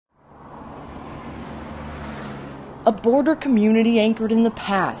a border community anchored in the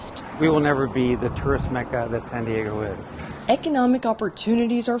past. We will never be the tourist mecca that San Diego is. Economic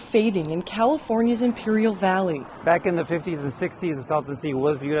opportunities are fading in California's Imperial Valley. Back in the 50s and 60s, the Salton Sea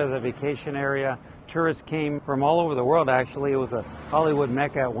was viewed as a vacation area. Tourists came from all over the world, actually. It was a Hollywood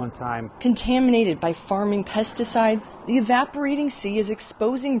mecca at one time. Contaminated by farming pesticides, the evaporating sea is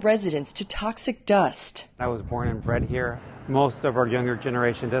exposing residents to toxic dust. I was born and bred here. Most of our younger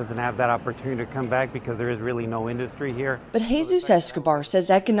generation doesn't have that opportunity to come back because there is really no industry here. But Jesus Escobar says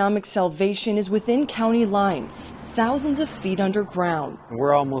economic salvation is within county lines, thousands of feet underground.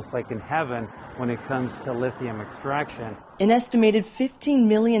 We're almost like in heaven when it comes to lithium extraction. An estimated 15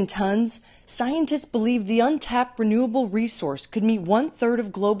 million tons, scientists believe the untapped renewable resource could meet 1/3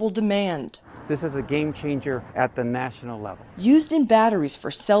 of global demand. This is a game changer at the national level. Used in batteries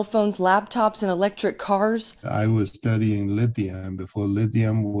for cell phones, laptops, and electric cars. I was studying lithium before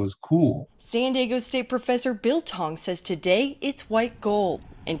lithium was cool. San Diego State professor Bill Tong says today it's white gold,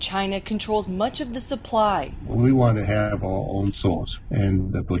 and China controls much of the supply. We want to have our own source,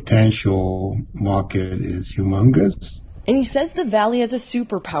 and the potential market is humongous. And he says the valley has a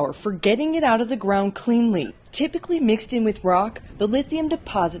superpower for getting it out of the ground cleanly. Typically mixed in with rock, the lithium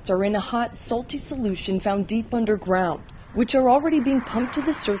deposits are in a hot, salty solution found deep underground, which are already being pumped to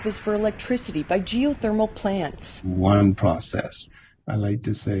the surface for electricity by geothermal plants. One process. I like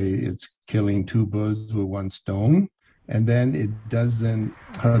to say it's killing two birds with one stone, and then it doesn't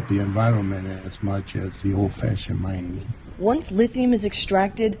hurt the environment as much as the old-fashioned mining. Once lithium is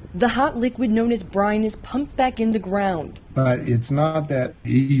extracted, the hot liquid known as brine is pumped back in the ground. But it's not that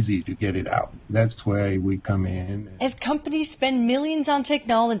easy to get it out. That's where we come in. As companies spend millions on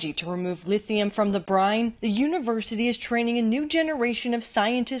technology to remove lithium from the brine, the university is training a new generation of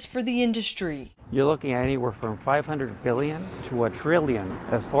scientists for the industry. You're looking at anywhere from 500 billion to $1 trillion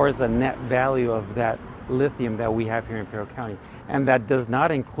as far as the net value of that lithium that we have here in Imperial County. And that does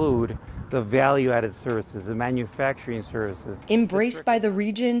not include the value-added services, the manufacturing services. Embraced by the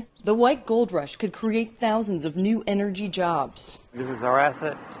region, the white gold rush could create thousands of new energy jobs. This is our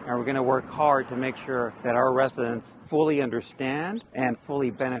asset, and we're going to work hard to make sure that our residents fully understand and fully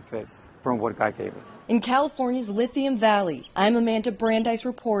benefit from what God gave us. In California's Lithium Valley, I'm Amanda Brandeis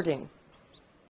reporting.